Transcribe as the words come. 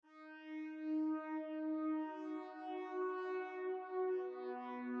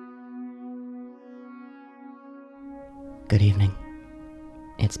Good evening.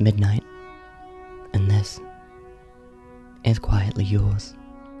 It's midnight, and this is Quietly Yours.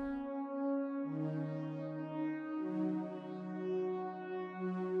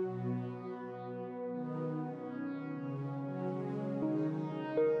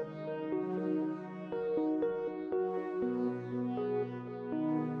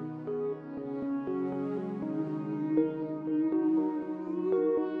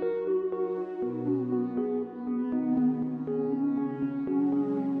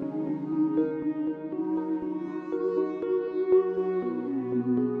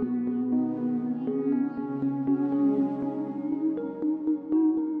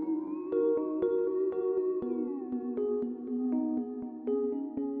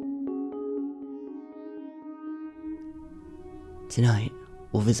 Tonight,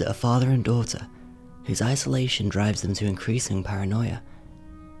 we'll visit a father and daughter whose isolation drives them to increasing paranoia.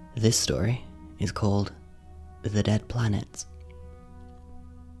 This story is called The Dead Planet.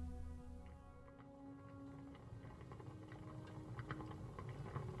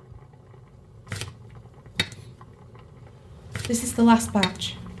 This is the last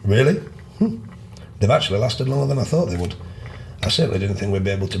batch. Really? They've actually lasted longer than I thought they would. I certainly didn't think we'd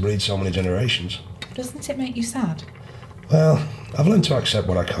be able to breed so many generations. Doesn't it make you sad? Well, I've learned to accept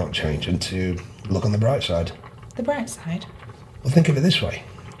what I can't change and to look on the bright side. The bright side? Well, think of it this way.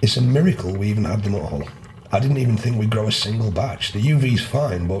 It's a miracle we even had them at all. I didn't even think we'd grow a single batch. The UV's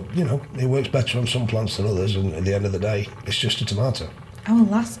fine, but, it works better on some plants than others, and at the end of the day, it's just a tomato. Our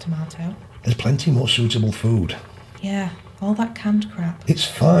last tomato? There's plenty more suitable food. Yeah, all that canned crap. It's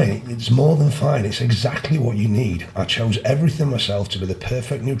fine. It's more than fine. It's exactly what you need. I chose everything myself to be the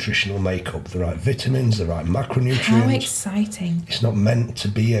perfect nutritional makeup. The right vitamins, the right macronutrients. How exciting. It's not meant to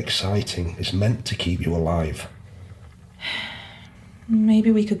be exciting. It's meant to keep you alive.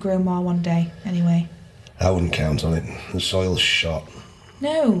 Maybe we could grow more one day, anyway. I wouldn't count on it. The soil's shot.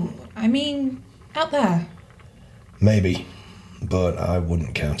 No, I mean, out there. Maybe, but I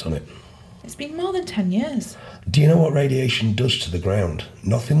wouldn't count on it. It's been more than 10 years. Do you know what radiation does to the ground?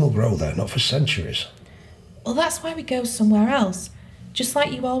 Nothing will grow there, not for centuries. Well, that's why we go somewhere else. Just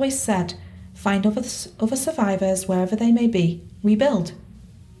like you always said, find other survivors wherever they may be. Rebuild.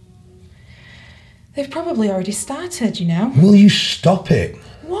 They've probably already started, Will you stop it?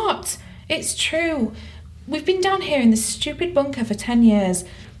 What? It's true. We've been down here in this stupid bunker for 10 years.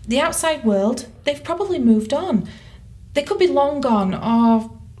 The outside world, they've probably moved on. They could be long gone,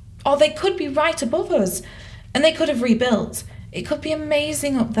 or they could be right above us. And they could have rebuilt. It could be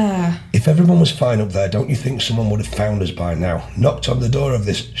amazing up there. If everyone was fine up there, don't you think someone would have found us by now? Knocked on the door of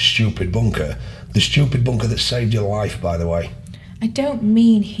this stupid bunker. The stupid bunker that saved your life, by the way. I don't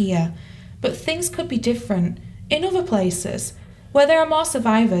mean here. But things could be different. In other places. Where there are more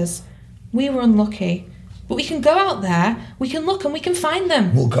survivors. We were unlucky. But we can go out there, we can look and we can find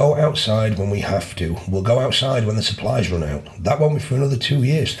them. We'll go outside when we have to. We'll go outside when the supplies run out. That won't be for another 2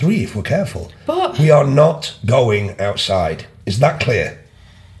 years, 3 if we're careful. But... we are not going outside. Is that clear?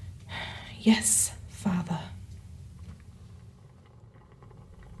 Yes, Father.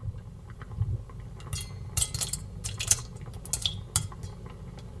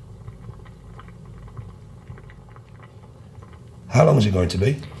 How long is it going to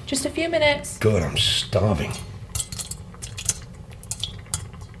be? Just a few minutes. Good, I'm starving.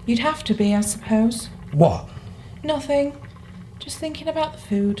 You'd have to be, I suppose. What? Nothing. Just thinking about the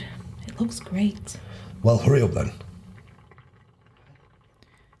food. It looks great. Well, hurry up then.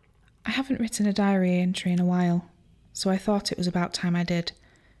 I haven't written a diary entry in a while, so I thought it was about time I did.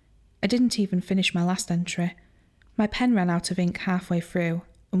 I didn't even finish my last entry. My pen ran out of ink halfway through,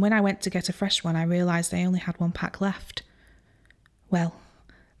 and when I went to get a fresh one, I realised I only had 1 pack left. Well,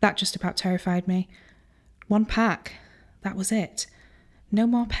 that just about terrified me. 1 pack. That was it. No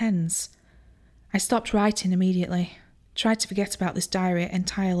more pens. I stopped writing immediately. Tried to forget about this diary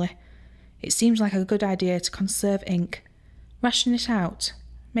entirely. It seemed like a good idea to conserve ink. Ration it out.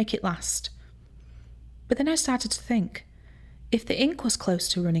 Make it last. But then I started to think, if the ink was close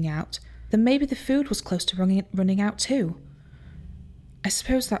to running out, then maybe the food was close to running out too. I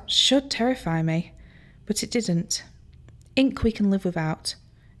suppose that should terrify me, but it didn't. Ink we can live without.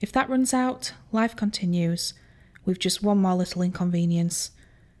 If that runs out, life continues, with just one more little inconvenience.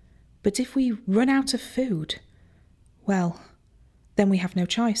 But if we run out of food, well, then we have no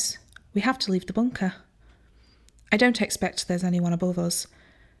choice. We have to leave the bunker. I don't expect there's anyone above us,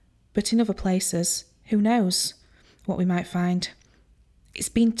 but in other places, who knows what we might find. It's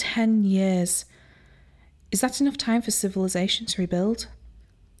been 10 years. Is that enough time for civilization to rebuild?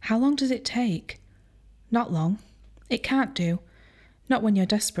 How long does it take? Not long. It can't do. Not when you're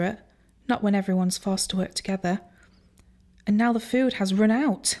desperate. Not when everyone's forced to work together. And now the food has run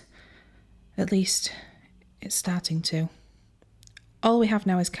out. At least, it's starting to. All we have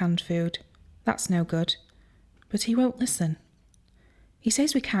now is canned food. That's no good. But he won't listen. He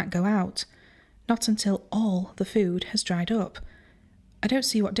says we can't go out, not until all the food has dried up. I don't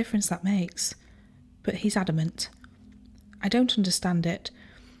see what difference that makes, but he's adamant. I don't understand it.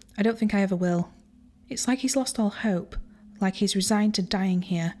 I don't think I ever will. It's like he's lost all hope, like he's resigned to dying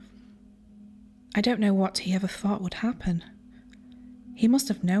here. I don't know what he ever thought would happen. He must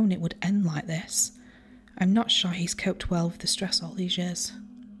have known it would end like this. I'm not sure he's coped well with the stress all these years.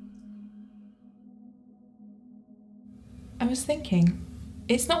 I was thinking,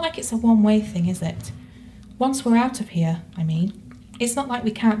 it's not like it's a one-way thing, is it? Once we're out of here, I mean. It's not like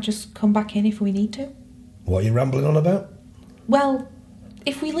we can't just come back in if we need to. What are you rambling on about? Well,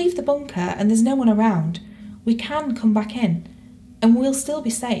 if we leave the bunker and there's no one around, we can come back in, and we'll still be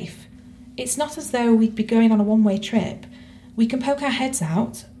safe. It's not as though we'd be going on a one-way trip. We can poke our heads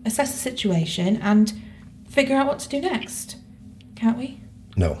out, assess the situation, and figure out what to do next. Can't we?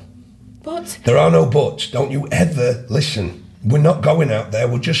 No. But... There are no buts. Don't you ever listen. We're not going out there.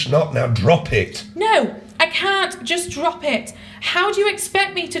 We're just not. Now drop it. No, I can't just drop it. How do you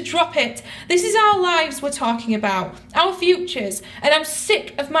expect me to drop it? This is our lives we're talking about, our futures, and I'm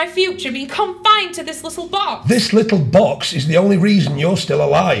sick of my future being confined to this little box. This little box is the only reason you're still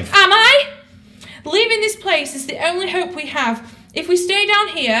alive. Am I? Leaving this place is the only hope we have. If we stay down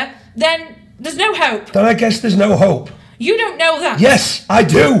here, then there's no hope. Then I guess there's no hope. You don't know that. Yes, I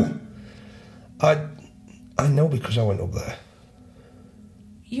do. I know because I went up there.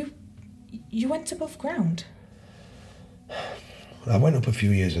 You went above ground? I went up a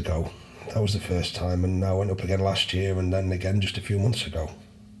few years ago. That was the first time, and I went up again last year, and then again just a few months ago.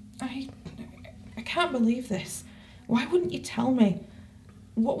 I can't believe this. Why wouldn't you tell me?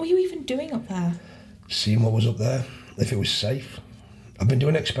 What were you even doing up there? Seeing what was up there, if it was safe. I've been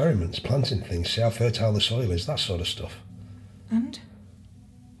doing experiments, planting things, see how fertile the soil is, that sort of stuff. And?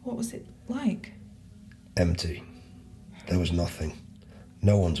 What was it like? Empty. There was nothing.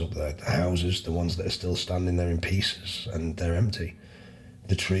 No one's up there. The houses, the ones that are still standing there in pieces, and they're empty.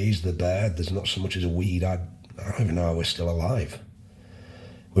 The trees, they're bare. There's not so much as a weed. I don't even know how we're still alive.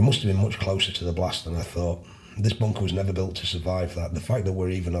 We must have been much closer to the blast than I thought. This bunker was never built to survive that. The fact that we're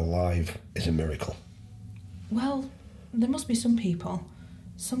even alive is a miracle. Well, there must be some people.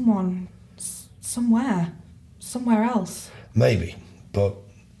 Someone, somewhere else. Maybe, but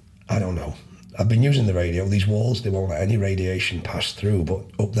I don't know. I've been using the radio. These walls, they won't let any radiation pass through, but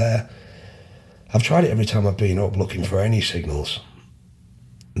up there, I've tried it every time I've been up looking for any signals.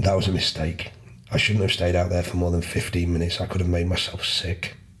 That was a mistake. I shouldn't have stayed out there for more than 15 minutes. I could have made myself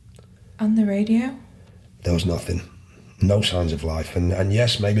sick. And the radio? There was nothing. No signs of life. And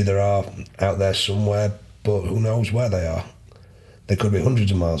yes, maybe there are out there somewhere, but who knows where they are. They could be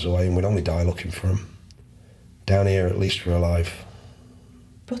hundreds of miles away and we'd only die looking for them. Down here, at least we're alive.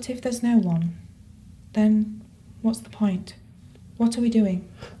 But if there's no one, then what's the point? What are we doing?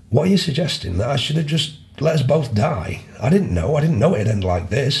 What are you suggesting? That I should have just let us both die? I didn't know it'd end like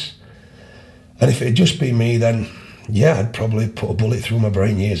this. And if it had just been me, then yeah, I'd probably put a bullet through my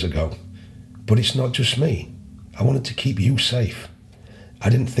brain years ago. But it's not just me. I wanted to keep you safe. I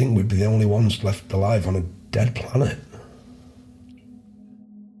didn't think we'd be the only ones left alive on a dead planet.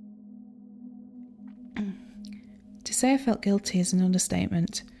 To say I felt guilty is an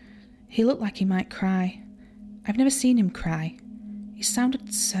understatement. He looked like he might cry. I've never seen him cry. He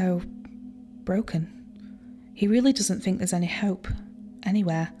sounded so broken. He really doesn't think there's any hope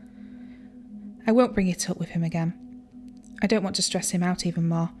anywhere. I won't bring it up with him again. I don't want to stress him out even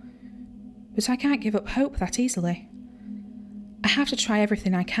more. But I can't give up hope that easily. I have to try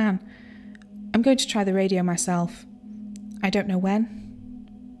everything I can. I'm going to try the radio myself. I don't know when,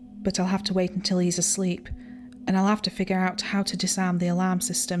 but I'll have to wait until he's asleep, and I'll have to figure out how to disarm the alarm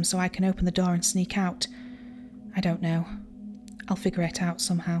system so I can open the door and sneak out. I don't know. I'll figure it out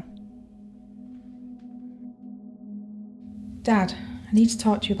somehow. Dad, I need to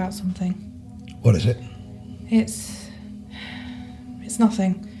talk to you about something. What is it? It's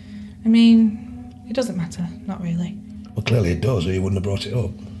nothing. I mean, it doesn't matter, not really. Well, clearly it does, or you wouldn't have brought it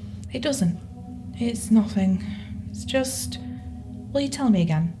up. It doesn't. It's nothing. It's just... Will you tell me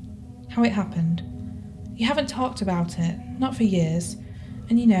again? How it happened? You haven't talked about it, not for years.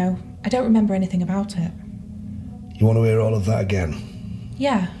 And you know, I don't remember anything about it. You want to hear all of that again?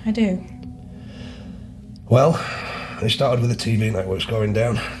 Yeah, I do. Well, it started with the TV networks going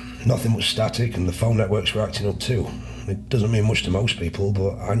down. Nothing was static, and the phone networks were acting up too. It doesn't mean much to most people,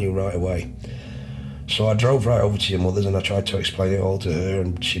 but I knew right away. So I drove right over to your mother's and I tried to explain it all to her,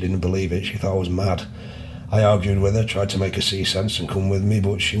 and she didn't believe it. She thought I was mad. I argued with her, tried to make her see sense and come with me,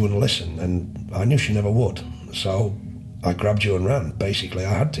 but she wouldn't listen, and I knew she never would. So I grabbed you and ran. Basically,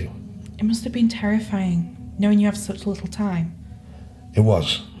 I had to. It must have been terrifying, knowing you have such little time. It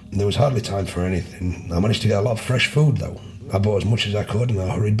was. There was hardly time for anything. I managed to get a lot of fresh food, though. I bought as much as I could, and I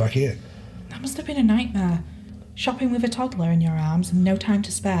hurried back here. That must have been a nightmare. Shopping with a toddler in your arms and no time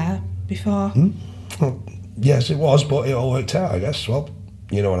to spare before... Well, yes, it was, but it all worked out, I guess. Well,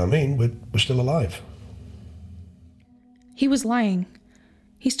 you know what I mean. We're still alive. He was lying.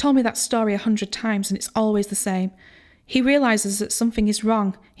 He's told me that story 100 times and it's always the same. He realises that something is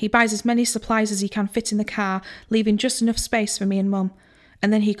wrong. He buys as many supplies as he can fit in the car, leaving just enough space for me and Mum.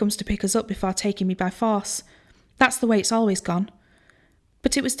 And then he comes to pick us up before taking me by force. That's the way it's always gone.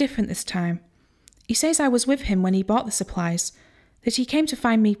 But it was different this time. He says I was with him when he bought the supplies, that he came to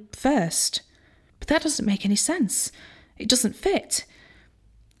find me first. But that doesn't make any sense. It doesn't fit.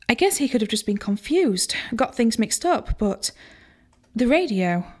 I guess he could have just been confused, got things mixed up, but... The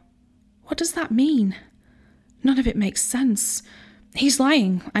radio... What does that mean? None of it makes sense. He's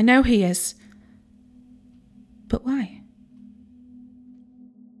lying. I know he is. But why?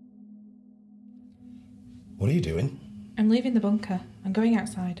 What are you doing? I'm leaving the bunker. I'm going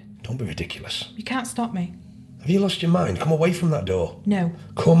outside. Don't be ridiculous. You can't stop me. Have you lost your mind? Come away from that door. No.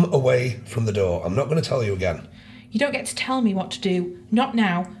 Come away from the door. I'm not going to tell you again. You don't get to tell me what to do. Not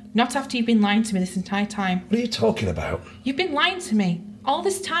now. Not after you've been lying to me this entire time. What are you talking about? You've been lying to me. All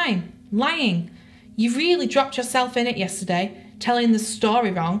this time. Lying. You really dropped yourself in it yesterday, telling the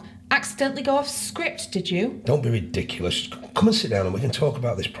story wrong. Accidentally go off script, did you? Don't be ridiculous. Come and sit down and we can talk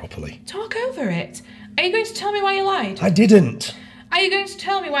about this properly. Talk over it. Are you going to tell me why you lied? I didn't. Are you going to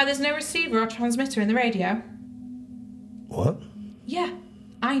tell me why there's no receiver or transmitter in the radio? What? Yeah,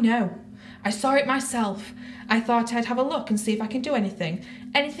 I know. I saw it myself. I thought I'd have a look and see if I can do anything.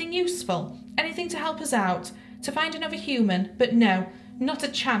 Anything useful. Anything to help us out. To find another human. But no, not a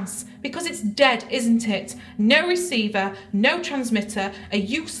chance. Because it's dead, isn't it? No receiver, no transmitter, a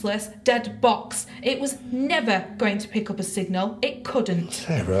useless dead box. It was never going to pick up a signal. It couldn't.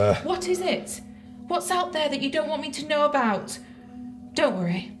 Sarah. What is it? What's out there that you don't want me to know about? Don't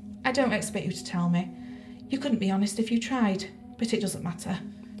worry. I don't expect you to tell me. You couldn't be honest if you tried. But it doesn't matter.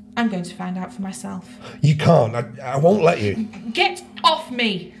 I'm going to find out for myself. You can't. I won't let you. Get off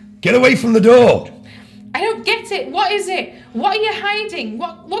me! Get away from the door! I don't get it. What is it? What are you hiding?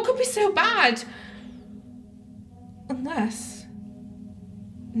 What could be so bad? Unless...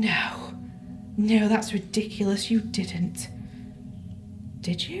 No, that's ridiculous. You didn't.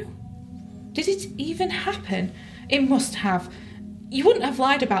 Did you? Did it even happen? It must have. You wouldn't have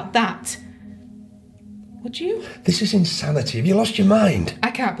lied about that. Would you? This is insanity. Have you lost your mind?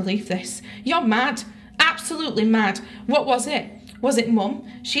 I can't believe this. You're mad. Absolutely mad. What was it? Was it Mum?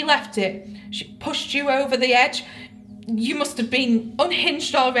 She left it. She pushed you over the edge. You must have been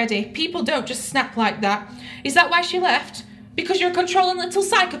unhinged already. People don't just snap like that. Is that why she left? Because you're a controlling little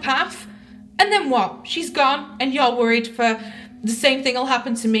psychopath? And then what? She's gone and you're worried for the same thing will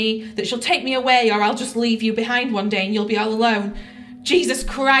happen to me, that she'll take me away or I'll just leave you behind one day and you'll be all alone. Jesus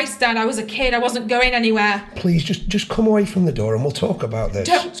Christ, Dad, I was a kid. I wasn't going anywhere. Please, just come away from the door and we'll talk about this.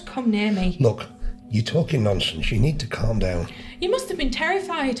 Don't come near me. Look, you're talking nonsense. You need to calm down. You must have been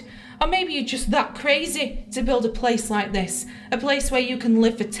terrified. Or maybe you're just that crazy to build a place like this. A place where you can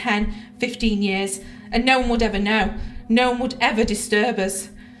live for 10, 15 years and no one would ever know. No one would ever disturb us.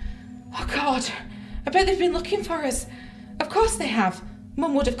 Oh, God. I bet they've been looking for us. Of course they have.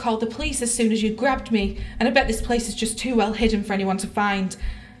 Mum would have called the police as soon as you grabbed me, and I bet this place is just too well hidden for anyone to find.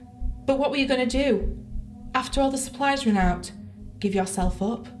 But what were you going to do? After all the supplies run out? Give yourself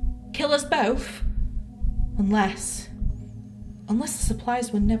up? Kill us both? Unless the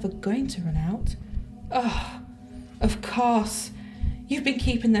supplies were never going to run out. Oh, of course. You've been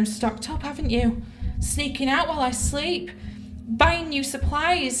keeping them stocked up, haven't you? Sneaking out while I sleep, buying new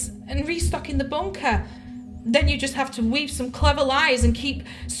supplies and restocking the bunker. Then you just have to weave some clever lies and keep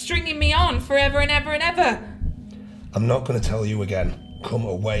stringing me on forever and ever and ever. I'm not going to tell you again. Come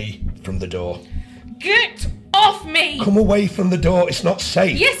away from the door. Get off me! Come away from the door. It's not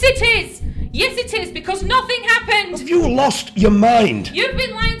safe. Yes, it is! Yes, it is, because nothing happened! Have you lost your mind? You've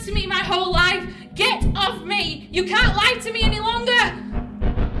been lying to me my whole life! Get off me! You can't lie to me any longer!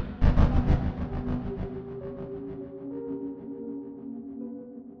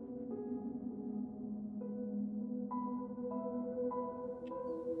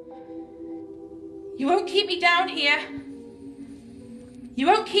 You won't keep me down here. You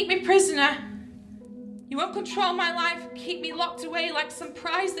won't keep me prisoner. You won't control my life, keep me locked away like some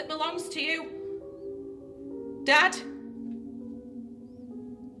prize that belongs to you. Dad?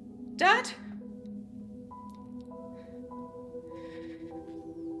 Dad?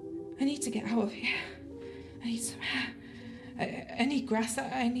 I need to get out of here. I need some air. I need grass.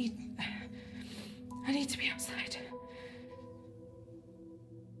 I need to be outside.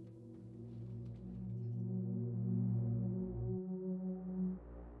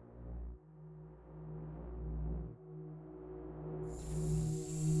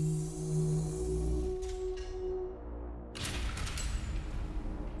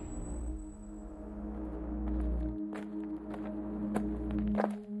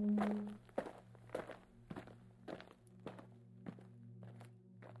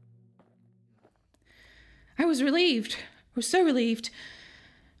 I was relieved. I was so relieved.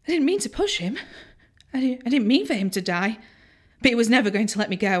 I didn't mean to push him. I didn't mean for him to die. But he was never going to let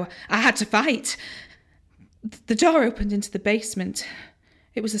me go. I had to fight. The door opened into the basement.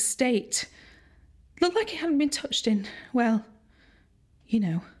 It was a state. Looked like it hadn't been touched in, well, you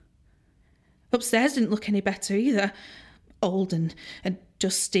know. Upstairs didn't look any better either. Old and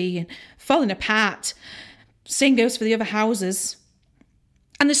dusty and falling apart. Same goes for the other houses.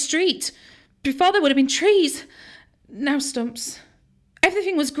 And the street. Before there would have been trees. Now stumps.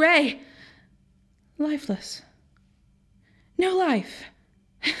 Everything was grey. Lifeless. No life.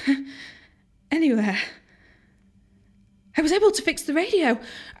 Anywhere. I was able to fix the radio.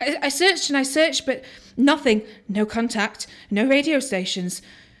 I searched and I searched, but nothing. No contact. No radio stations.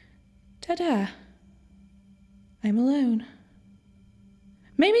 Dead air. I'm alone.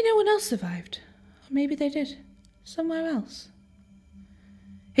 Maybe no one else survived. Or maybe they did. Somewhere else.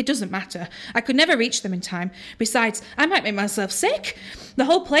 It doesn't matter. I could never reach them in time. Besides, I might make myself sick. The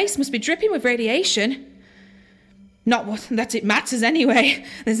whole place must be dripping with radiation. Not that it matters anyway.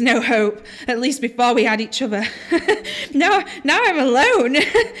 There's no hope. At least before we had each other. Now I'm alone.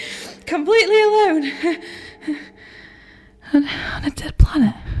 Completely alone. On a dead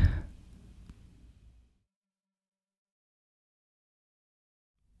planet.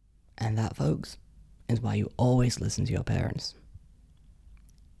 And that, folks, is why you always listen to your parents.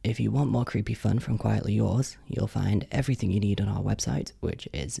 If you want more creepy fun from Quietly Yours, you'll find everything you need on our website, which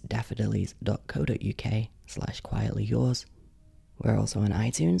is daffodillies.co.uk/quietlyyours. We're also on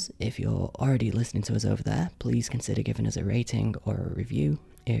iTunes. If you're already listening to us over there, please consider giving us a rating or a review.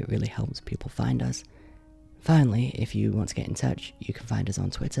 It really helps people find us. Finally, if you want to get in touch, you can find us on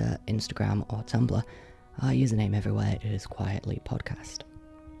Twitter, Instagram, or Tumblr. Our username everywhere is Quietly Podcast.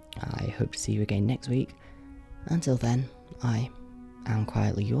 I hope to see you again next week. Until then, I am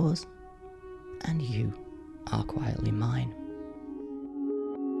quietly yours, and you are quietly mine.